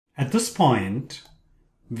At this point,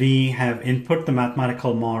 we have input the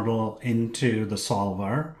mathematical model into the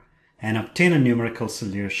solver and obtain a numerical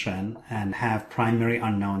solution and have primary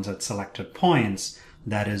unknowns at selected points,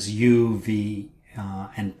 that is U, V,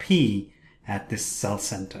 and P at the cell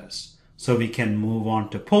centers. So we can move on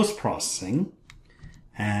to post-processing,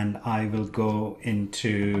 and I will go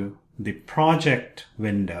into the project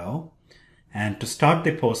window, and to start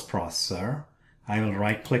the post-processor, I will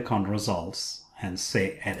right-click on results and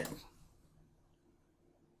say edit.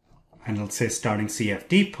 And it'll say starting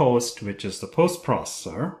CFD Post, which is the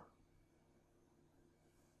post-processor.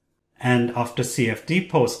 And after CFD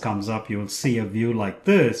Post comes up, you will see a view like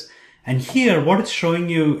this. And here, what it's showing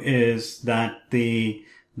you is that the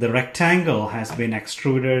rectangle has been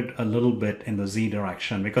extruded a little bit in the Z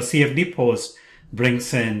direction, because CFD Post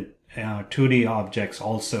brings in 2D objects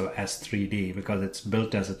also as 3D, because it's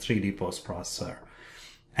built as a 3D post processor.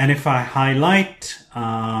 And if I highlight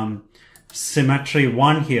symmetry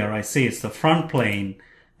 1 here, I see it's the front plane,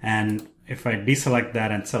 and if I deselect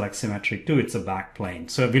that and select symmetry 2, it's a back plane.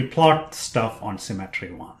 So we'll plot stuff on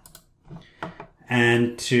symmetry 1.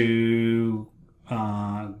 And to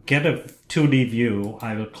get a 2D view,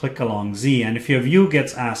 I will click along Z, and if your view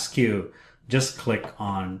gets askew, just click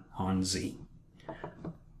on Z.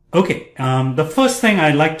 Okay, the first thing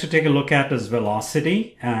I'd like to take a look at is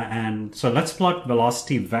velocity, and so let's plot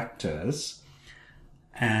velocity vectors.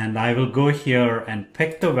 And I will go here and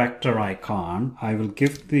pick the vector icon. I will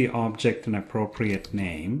give the object an appropriate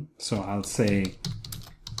name. So I'll say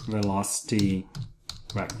velocity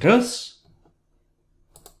vectors.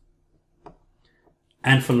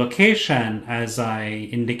 And for location, as I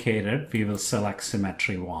indicated, we will select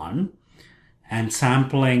symmetry 1. And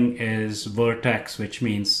sampling is vertex, which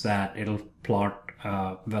means that it'll plot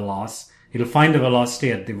it'll find the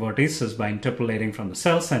velocity at the vertices by interpolating from the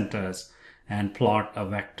cell centers and plot a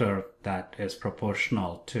vector that is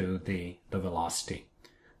proportional to the velocity.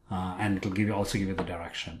 And it'll also give you the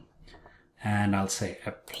direction. And I'll say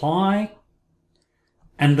apply.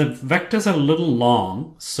 And the vectors are a little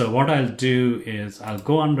long, so what I'll do is I'll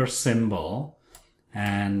go under symbol,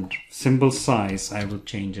 and symbol size, I will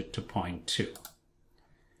change it to 0.2.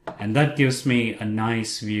 And that gives me a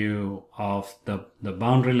nice view of the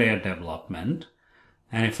boundary layer development.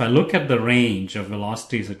 And if I look at the range of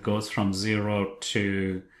velocities, it goes from 0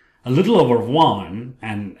 to a little over 1.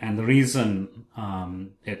 And the reason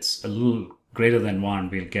it's a little greater than 1,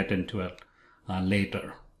 we'll get into it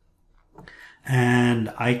later.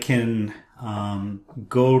 And I can I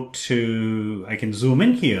can zoom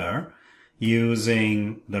in here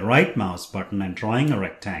using the right mouse button and drawing a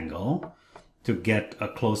rectangle to get a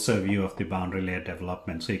closer view of the boundary layer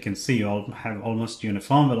development. So you can see you have almost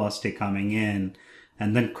uniform velocity coming in,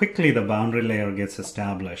 and then quickly the boundary layer gets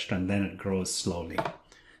established, and then it grows slowly.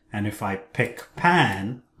 And if I pick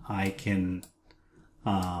pan, I can,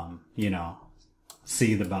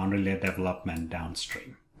 see the boundary layer development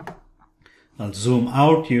downstream. I'll zoom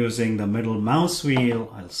out using the middle mouse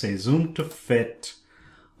wheel. I'll say zoom to fit.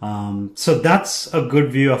 So that's a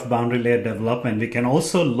good view of boundary layer development. We can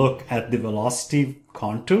also look at the velocity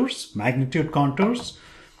contours, magnitude contours.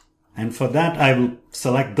 And for that, I will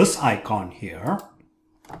select this icon here,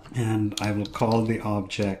 and I will call the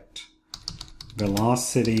object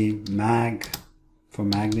velocity mag for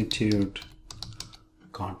magnitude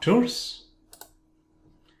contours.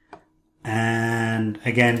 And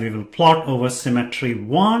again, we will plot over symmetry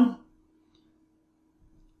 1,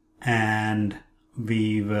 and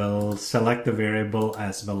we will select the variable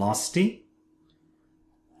as velocity,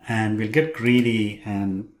 and we'll get greedy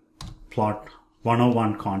and plot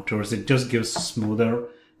 101 contours. It just gives smoother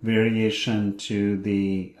variation to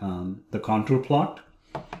the contour plot.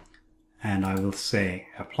 And I will say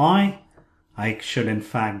apply. I should in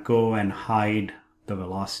fact go and hide the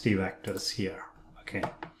velocity vectors here. Okay.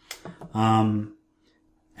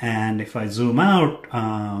 And if I zoom out,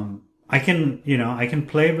 I can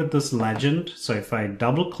play with this legend. So if I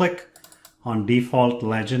double click on default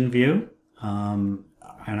legend view, and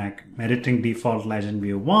I'm editing default legend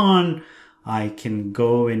view 1, I can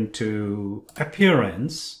go into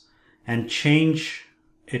appearance and change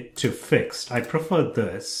it to fixed. I prefer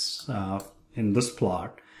this in this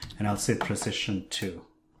plot, and I'll say precision 2.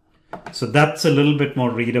 So that's a little bit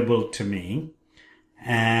more readable to me.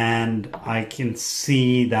 And I can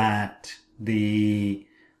see that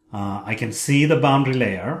I can see the boundary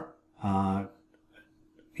layer,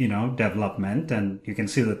 development, and you can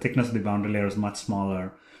see the thickness of the boundary layer is much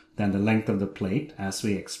smaller than the length of the plate, as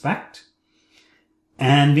we expect.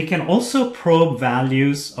 And we can also probe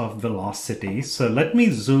values of velocity. So let me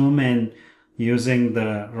zoom in using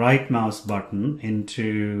the right mouse button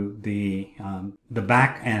into the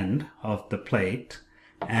back end of the plate.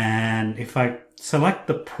 And if I select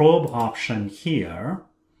the probe option here,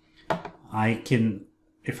 I can,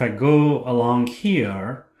 if I go along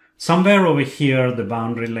here, somewhere over here, the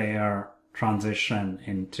boundary layer transition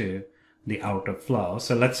into the outer flow.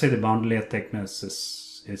 So let's say the boundary layer thickness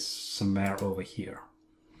is somewhere over here.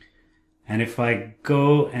 And if I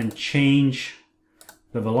go and change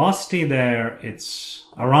the velocity there, it's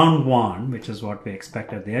around 1, which is what we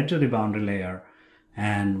expect at the edge of the boundary layer,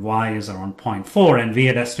 and y is around 0.4, and we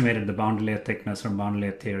had estimated the boundary layer thickness from boundary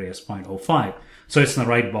layer theory as 0.05. So it's in the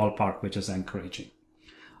right ballpark, which is encouraging.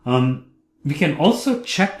 We can also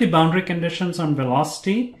check the boundary conditions on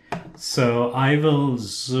velocity. So I will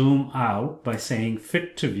zoom out by saying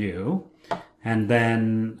fit to view, and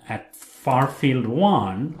then at far field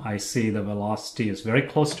 1, I see the velocity is very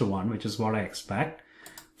close to 1, which is what I expect.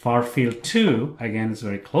 Far field 2, again, is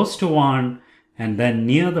very close to 1, and then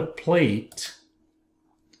near the plate,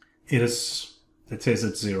 it says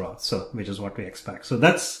it's 0, so which is what we expect. So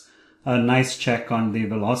that's a nice check on the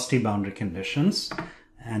velocity boundary conditions.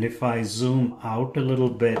 And if I zoom out a little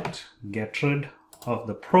bit, get rid of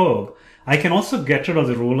the probe, I can also get rid of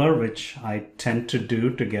the ruler, which I tend to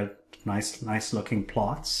do to get nice looking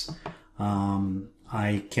plots.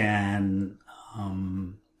 I can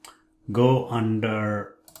go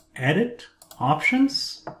under Edit,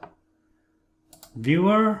 Options,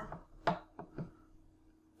 Viewer,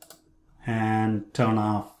 and turn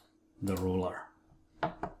off the ruler.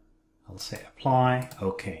 I'll say Apply,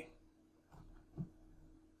 OK.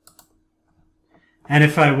 And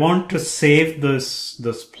if I want to save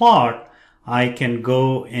this plot, I can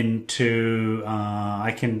go into,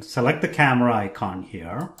 I can select the camera icon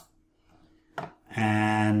here.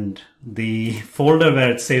 And the folder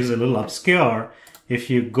where it saves a little obscure, if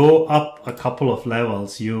you go up a couple of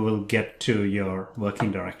levels, you will get to your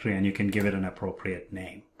working directory and you can give it an appropriate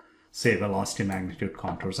name. Say velocity magnitude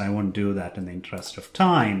contours. I won't do that in the interest of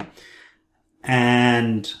time.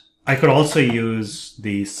 And I could also use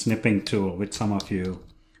the snipping tool, which some of you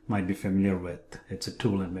might be familiar with. It's a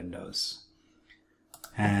tool in Windows.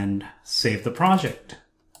 And save the project.